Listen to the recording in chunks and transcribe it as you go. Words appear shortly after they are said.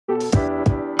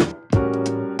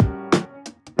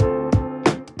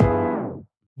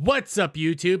What's up,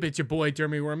 YouTube? It's your boy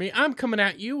Dermy Wormy. I'm coming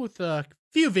at you with a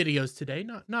few videos today,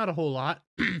 not a whole lot,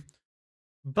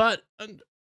 but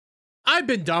I've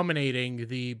been dominating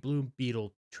the Blue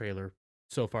Beetle trailer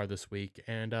so far this week,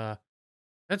 and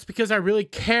that's because I really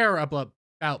care about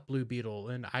Blue Beetle,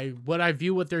 and what I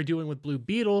view what they're doing with Blue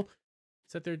Beetle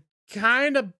is that they're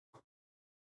kind of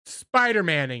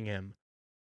Spider-Manning him.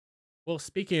 Well,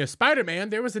 speaking of Spider-Man,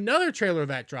 there was another trailer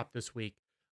that dropped this week.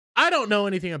 I don't know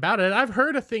anything about it. I've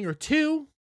heard a thing or two.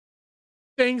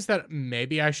 Things that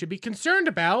maybe I should be concerned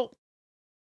about.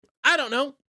 I don't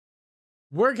know.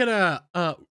 We're gonna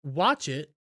watch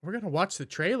it. We're gonna watch the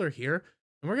trailer here,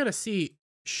 and we're gonna see,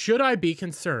 should I be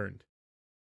concerned?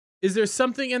 Is there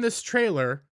something in this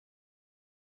trailer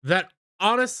that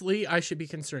honestly I should be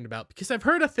concerned about? Because I've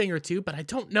heard a thing or two, but I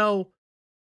don't know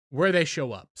where they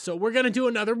show up. So we're gonna do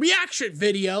another reaction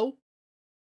video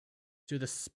to the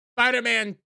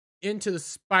Spider-Man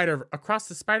Across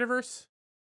the Spider-Verse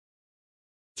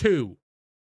 2.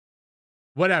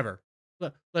 Whatever.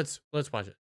 Let's watch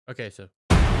it. Okay, so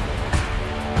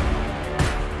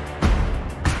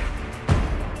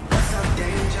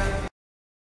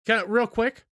real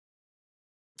quick.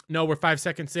 No, we're 5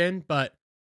 seconds in, but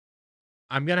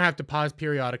I'm gonna have to pause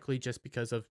periodically just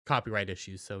because of copyright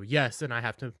issues. So yes, and I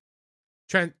have to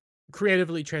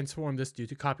creatively transform this due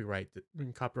to copyright.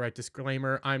 Copyright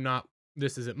disclaimer,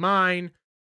 this isn't mine.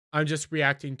 I'm just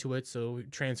reacting to it, so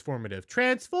transformative.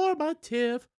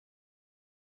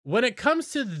 When it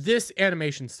comes to this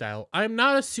animation style, I'm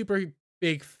not a super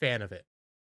big fan of it.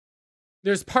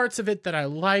 There's parts of it that I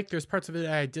like, there's parts of it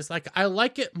that I dislike. I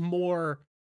like it more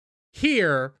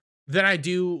here than I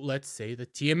do, let's say, the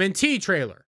TMNT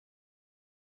trailer.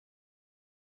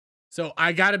 So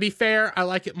I gotta be fair, I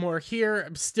like it more here.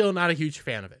 I'm still not a huge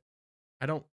fan of it.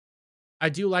 I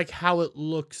do like how it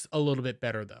looks a little bit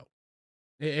better, though.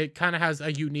 It kind of has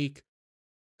a unique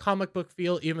comic book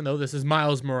feel, even though this is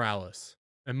Miles Morales.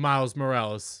 And Miles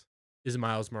Morales is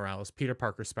Miles Morales, Peter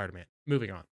Parker, Spider-Man. Moving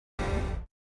on.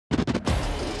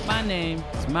 My name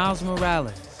is Miles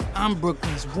Morales. I'm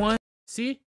Brooklyn's one.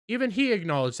 See? Even he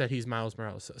acknowledged that he's Miles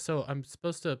Morales. So I'm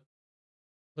supposed to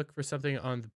look for something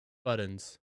on the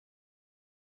buttons.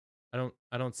 I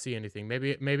don't see anything.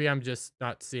 Maybe I'm just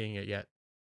not seeing it yet.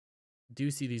 Do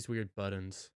see these weird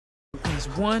buttons. He's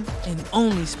one and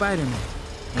only Spider-Man,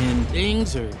 and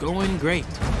things are going great.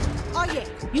 Oh yeah,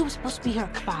 you were supposed to be here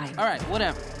at 5. All right,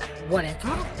 whatever. Whatever?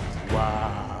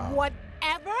 Wow.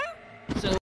 Whatever?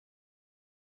 So,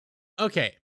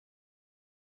 okay.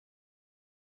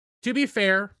 To be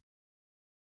fair,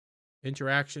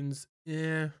 interactions,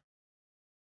 I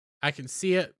can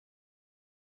see it.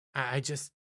 I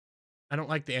don't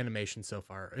like the animation so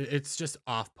far. It's just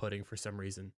off-putting for some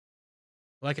reason.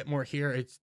 I like it more here.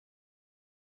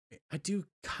 I do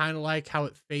kind of like how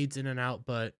it fades in and out,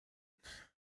 but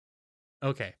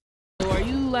okay. so are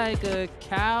you like a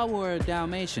cow or a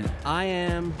Dalmatian? I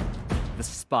am the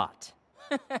Spot.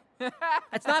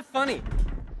 That's not funny.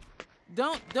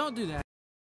 Don't do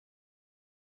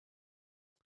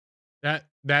that.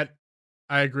 That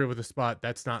I agree with the Spot.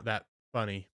 That's not that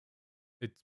funny.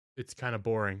 It's kind of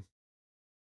boring.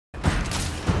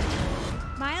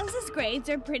 Miles's grades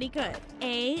are pretty good.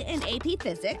 A in AP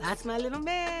Physics. That's my little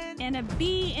man. And a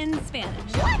B in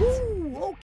Spanish. What?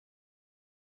 Ooh,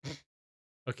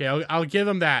 Okay, I'll give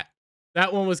him that.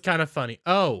 That one was kind of funny.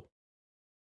 Oh.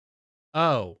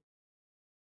 I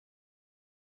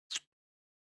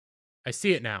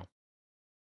see it now.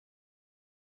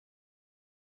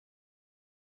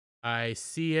 I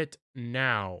see it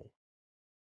now.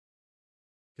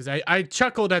 Because I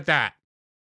chuckled at that.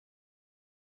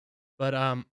 But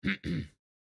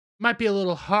might be a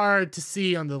little hard to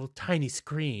see on the little tiny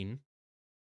screen.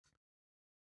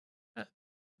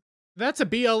 That's a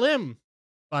BLM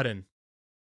button.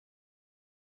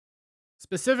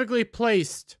 Specifically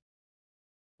placed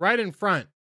right in front.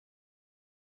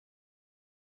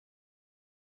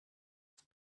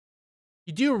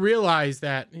 You do realize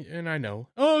that, and I know,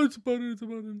 oh, it's a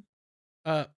button.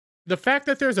 The fact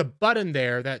that there's a button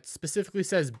there that specifically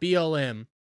says BLM,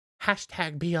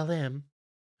 hashtag BLM,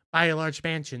 buy large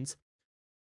mansions,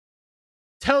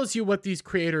 tells you what these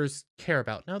creators care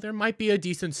about. Now, there might be a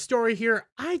decent story here.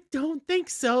 I don't think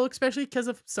so, especially because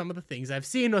of some of the things I've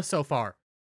seen so far,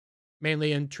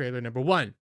 mainly in trailer number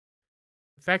 1.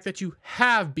 The fact that you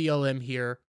have BLM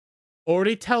here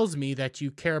already tells me that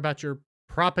you care about your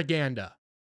propaganda.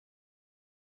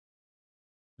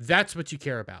 That's what you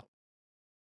care about.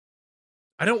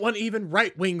 I don't want even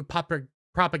right-wing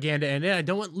propaganda in it. I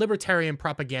don't want libertarian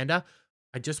propaganda.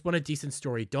 I just want a decent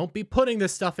story. Don't be putting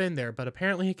this stuff in there, but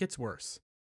apparently it gets worse.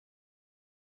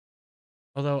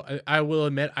 Although I will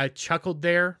admit I chuckled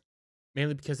there,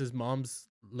 mainly because his mom's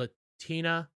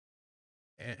Latina,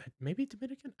 and maybe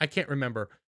Dominican. I can't remember,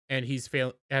 and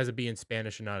has a B in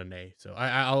Spanish and not an A. So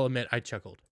I'll admit I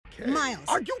chuckled. Miles.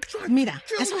 Are you trying Mira, to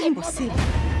kill eso es me, imposible.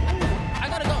 I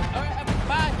gotta go. All right,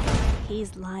 bye.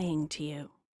 He's lying to you.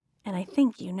 And I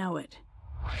think you know it.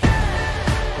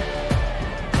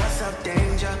 What's up,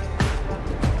 danger?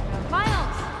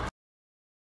 Miles!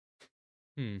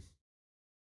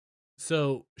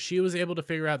 So she was able to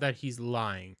figure out that he's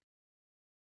lying.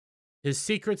 His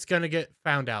secret's gonna get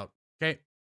found out. Okay?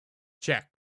 Check.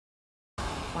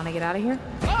 Want to get out of here?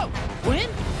 Oh, when?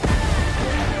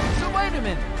 So wait a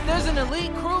minute. There's an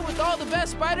elite crew with all the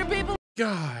best spider people?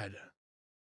 God.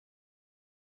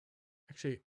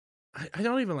 Actually, I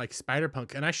don't even like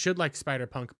Spider-Punk, and I should like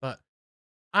Spider-Punk, but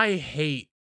I hate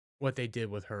what they did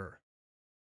with her.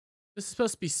 This is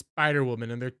supposed to be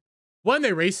Spider-Woman, and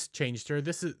they race changed her.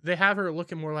 They have her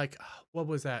looking more like, what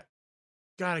was that?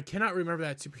 God, I cannot remember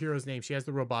that superhero's name. She has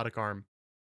the robotic arm.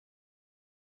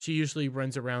 She usually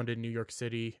runs around in New York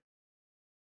City.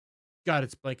 God,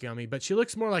 it's blanking on me, but she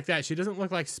looks more like that. She doesn't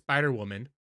look like Spider-Woman.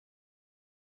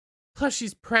 Plus,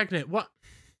 she's pregnant. What?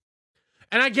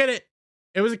 And I get it.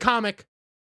 It was a comic.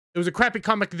 It was a crappy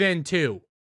comic then, too.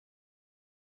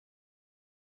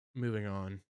 Moving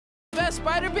on. Best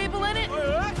spider people in it?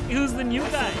 Who's the new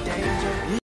guy?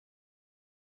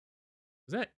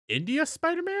 Is that India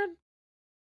Spider-Man?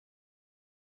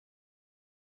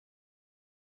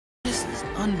 This is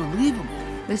unbelievable.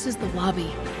 This is the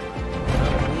lobby.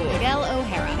 Miguel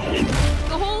O'Hara.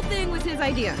 The whole thing was his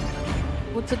idea.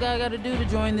 What's a guy gotta do to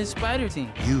join this spider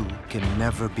team? You can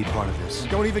never be part of this.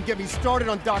 Don't even get me started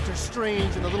on Doctor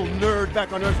Strange and the little nerd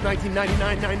back on Earth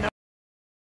 1999.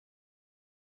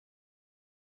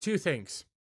 Two things.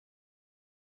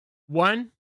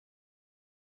 One,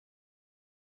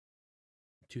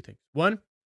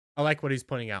 I like what he's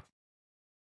pointing out.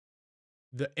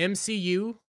 The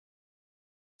MCU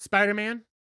Spider-Man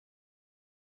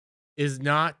is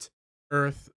not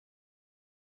Earth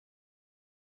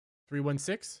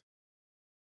 316.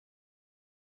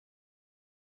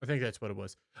 I think that's what it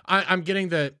was. I'm getting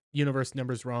the universe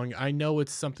numbers wrong. I know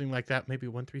it's something like that. Maybe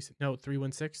 136. No,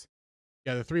 316.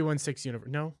 Yeah, the 316 universe.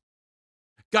 No.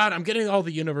 God, I'm getting all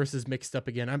the universes mixed up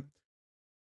again.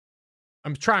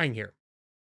 I'm trying here.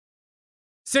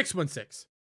 616.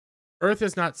 Earth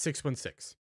is not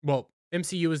 616. Well,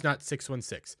 MCU is not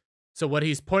 616. So what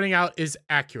he's pointing out is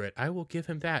accurate. I will give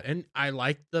him that. And I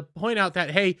like to point out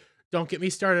that, hey, don't get me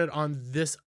started on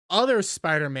this other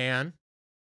Spider-Man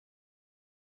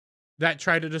that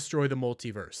tried to destroy the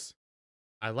multiverse.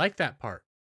 I like that part.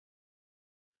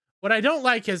 What I don't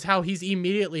like is how he's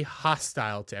immediately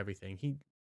hostile to everything.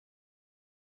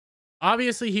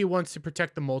 Obviously he wants to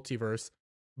protect the multiverse,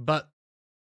 but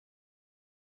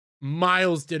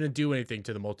Miles didn't do anything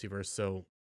to the multiverse, so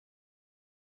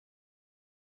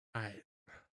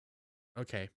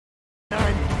okay.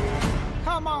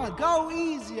 Come on, go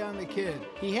easy on the kid.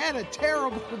 He had a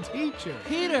terrible teacher.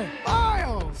 Peter!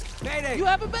 Miles! You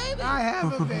have a baby? I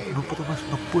have a baby.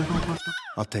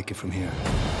 I'll take it from here.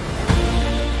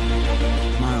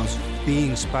 Miles,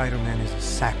 being Spider-Man is a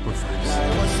sacrifice.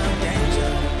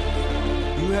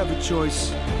 You have a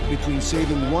choice between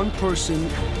saving one person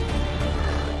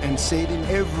and saving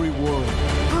every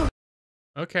world.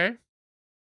 Okay.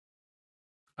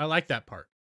 I like that part.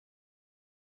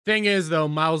 Thing is, though,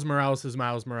 Miles Morales is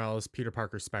Miles Morales, Peter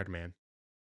Parker's Spider-Man.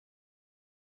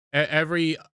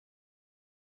 Every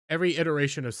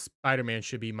iteration of Spider-Man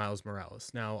should be Miles Morales.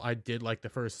 Now, I did like the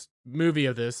first movie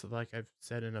of this, like I've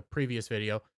said in a previous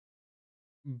video,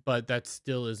 but that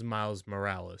still is Miles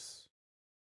Morales.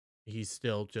 He's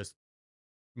still just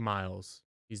Miles.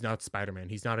 He's not Spider-Man.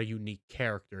 He's not a unique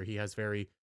character. He has very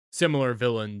similar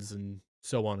villains and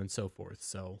so on and so forth.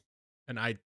 So, and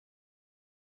I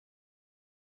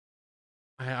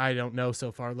don't know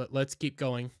so far. Let's keep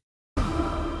going.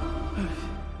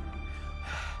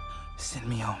 Send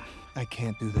me home. I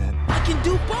can't do that. I can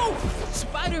do both!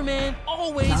 Spider-Man,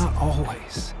 always. Not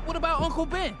always. What about Uncle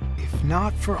Ben? If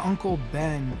not for Uncle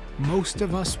Ben, most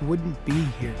of us wouldn't be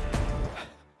here.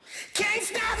 Can't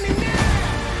stop me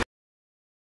now!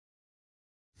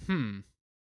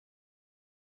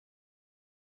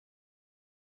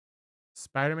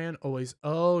 Spider-Man always,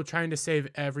 trying to save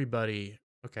everybody.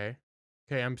 Okay.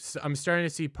 I'm starting to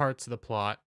see parts of the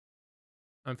plot.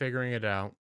 I'm figuring it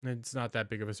out. It's not that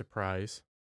big of a surprise.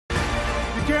 You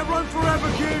can't run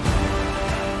forever, kid!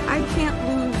 I can't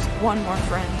lose one more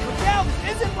friend. Miguel,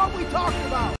 this isn't what we talked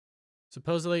about!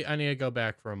 Supposedly, I need to go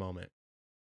back for a moment.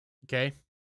 Okay?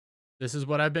 This is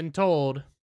what I've been told.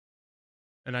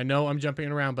 And I know I'm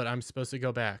jumping around, but I'm supposed to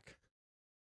go back.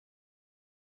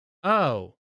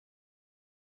 Oh.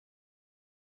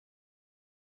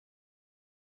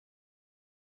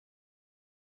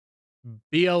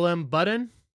 BLM button.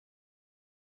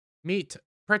 Meet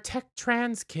Protect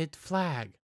Trans Kid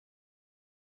flag.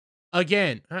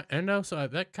 Again, and also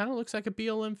that kind of looks like a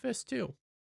BLM fist too.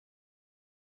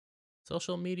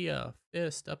 Social media,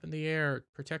 fist up in the air,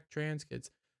 protect trans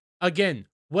kids. Again,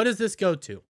 what does this go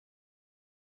to?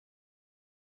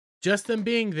 Just them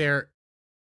being there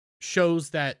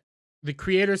shows that the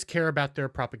creators care about their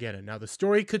propaganda. Now, the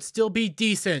story could still be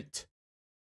decent,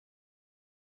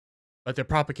 but their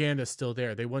propaganda is still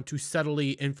there. They want to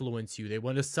subtly influence you. They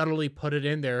want to subtly put it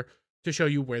in there to show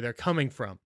you where they're coming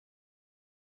from.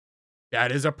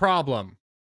 That is a problem.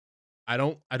 I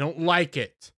don't like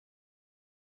it.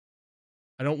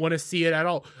 I don't want to see it at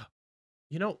all.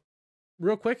 You know,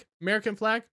 real quick, American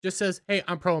flag just says, hey,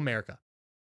 I'm pro-America.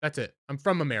 That's it. I'm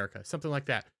from America. Something like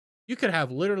that. You could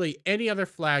have literally any other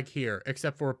flag here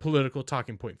except for political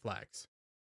talking point flags.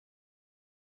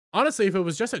 Honestly, if it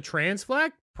was just a trans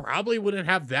flag, probably wouldn't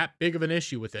have that big of an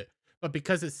issue with it. But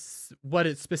because it's what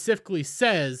it specifically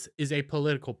says is a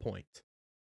political point.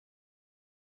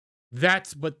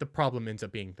 That's what the problem ends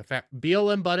up being. The fact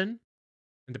BLM button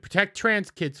and the Protect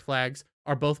Trans Kids flags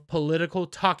are both political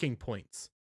talking points.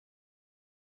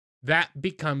 That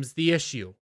becomes the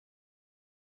issue.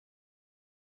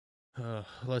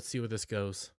 Let's see where this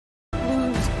goes.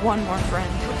 Lose one more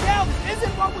friend. Miguel, this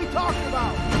isn't what we talked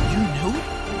about. You knew?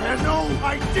 I have no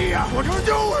idea what you're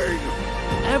doing!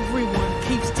 Everyone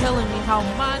keeps telling me how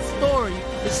my story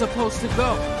is supposed to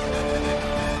go.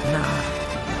 Nah,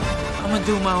 I'm gonna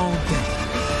do my own thing.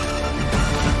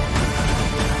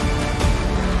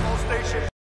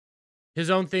 His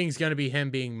own thing's gonna be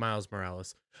him being Miles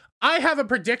Morales. I have a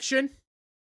prediction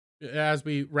as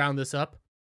we round this up.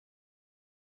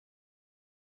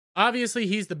 Obviously,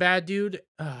 he's the bad dude.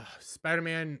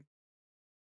 Spider-Man,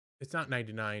 it's not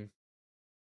 99.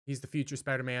 He's the future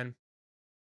Spider-Man.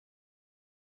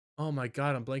 Oh my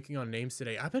god, I'm blanking on names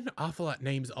today. I've been awful at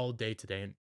names all day today.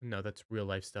 And no, that's real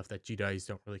life stuff that GDIs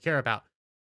don't really care about.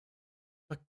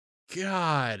 But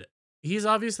god, he's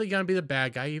obviously going to be the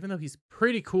bad guy, even though he's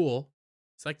pretty cool.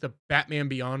 It's like the Batman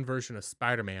Beyond version of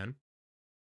Spider-Man.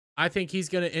 I think he's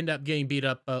going to end up getting beat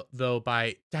up, though,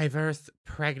 by diverse,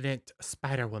 pregnant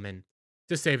Spider-Woman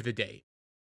to save the day.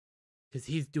 Because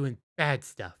he's doing bad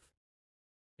stuff.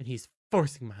 And he's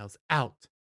forcing Miles out.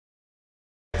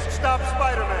 Stop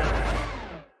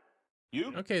Spider-Man!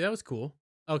 You? Okay, that was cool.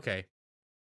 Okay.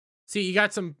 See, you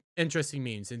got some interesting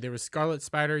memes. And there was Scarlet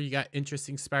Spider. You got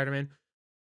interesting Spider-Man.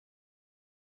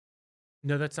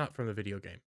 No, that's not from the video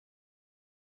game.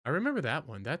 I remember that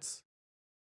one. I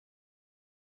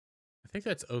think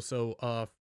that's also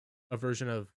a version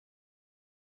of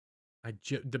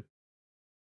the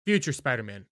future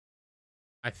Spider-Man.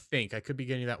 I think. I could be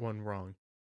getting that one wrong.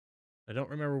 I don't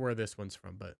remember where this one's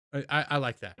from, but I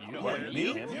like that. You know what,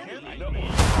 me?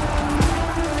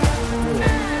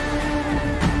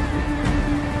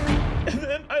 And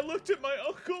then I looked at my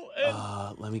uncle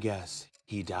and... let me guess.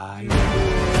 He died?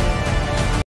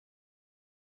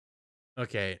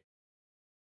 Okay.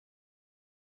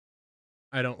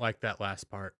 I don't like that last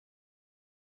part.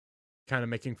 Kind of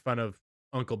making fun of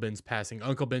Uncle Ben's passing.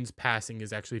 Uncle Ben's passing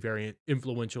is actually very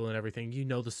influential in everything. You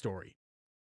know the story.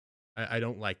 I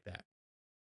don't like that.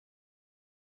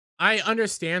 I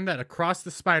understand that across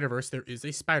the Spider-Verse, there is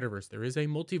a Spider-Verse. There is a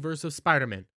multiverse of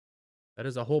Spider-Man. That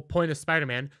is the whole point of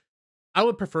Spider-Man. I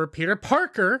would prefer Peter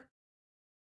Parker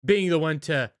being the one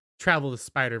to travel the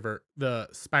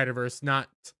Spider-Verse, not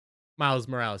Miles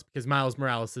Morales, because Miles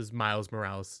Morales is Miles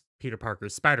Morales, Peter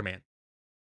Parker's Spider-Man.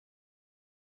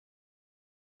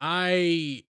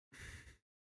 The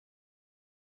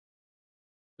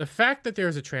fact that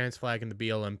there's a trans flag in the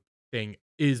BLM thing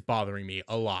is bothering me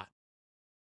a lot.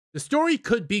 The story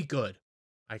could be good.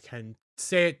 I can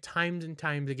say it times and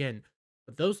times again.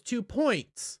 But those 2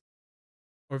 points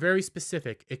are very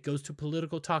specific. It goes to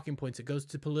political talking points. It goes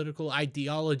to political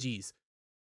ideologies.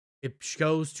 It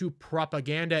goes to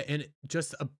propaganda and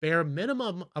just a bare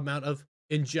minimum amount of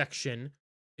injection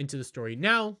into the story.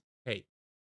 Now, hey,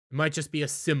 it might just be a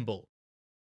symbol.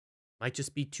 It might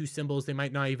just be 2 symbols. They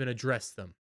might not even address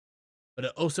them. But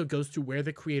it also goes to where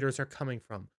the creators are coming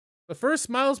from. The first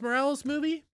Miles Morales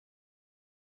movie,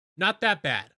 not that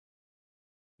bad.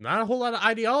 Not a whole lot of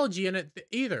ideology in it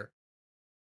either.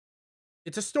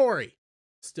 It's a story.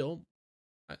 Still,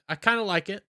 I kind of like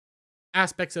it.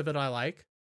 Aspects of it I like.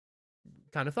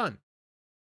 Kind of fun.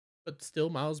 But still,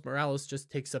 Miles Morales just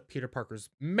takes up Peter Parker's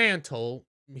mantle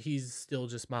he's still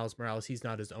just Miles Morales. He's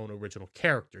not his own original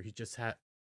character. He just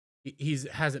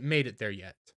hasn't made it there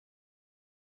yet.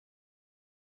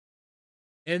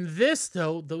 And this,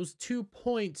 though, those 2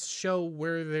 points show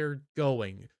where they're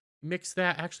going. Mix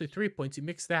that, actually 3 points. You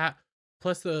mix that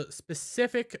plus the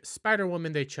specific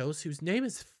Spider-Woman they chose, whose name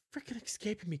is freaking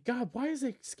escaping me. God, why is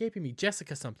it escaping me?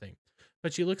 Jessica something.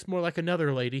 But she looks more like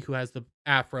another lady who has the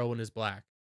afro and is black.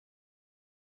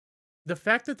 The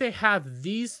fact that they have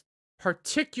these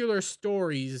particular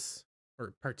stories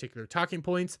or particular talking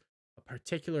points, a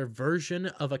particular version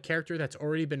of a character that's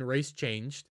already been race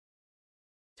changed,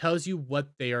 tells you what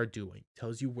they are doing,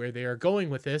 tells you where they are going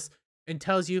with this, and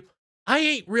tells you, I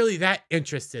ain't really that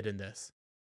interested in this.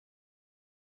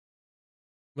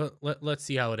 Well, let's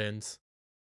see how it ends.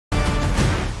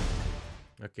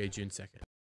 Okay, June 2nd.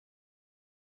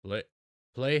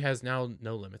 Play has now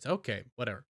no limits. Okay,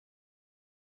 whatever.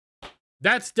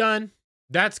 That's done.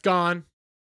 That's gone.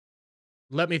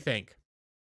 Let me think.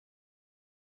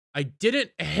 I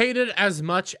didn't hate it as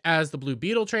much as the Blue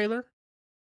Beetle trailer.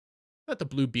 I thought the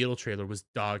Blue Beetle trailer was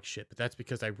dog shit, but that's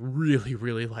because I really,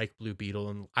 really like Blue Beetle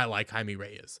and I like Jaime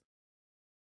Reyes.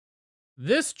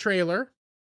 This trailer,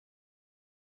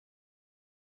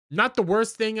 not the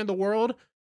worst thing in the world,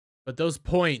 but those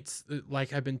points,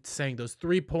 like I've been saying, those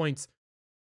 3 points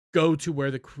go to where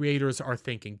the creators are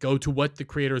thinking, go to what the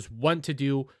creators want to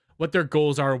do, what their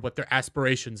goals are, what their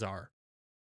aspirations are.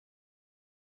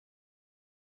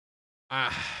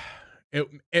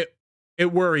 It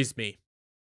worries me.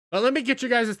 But let me get your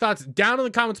guys' thoughts down in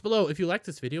the comments below. If you like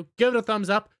this video, give it a thumbs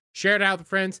up, share it out with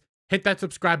friends, hit that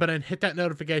subscribe button, hit that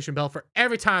notification bell for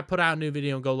every time I put out a new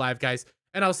video and go live, guys.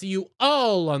 And I'll see you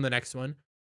all on the next one.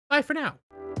 Bye for now.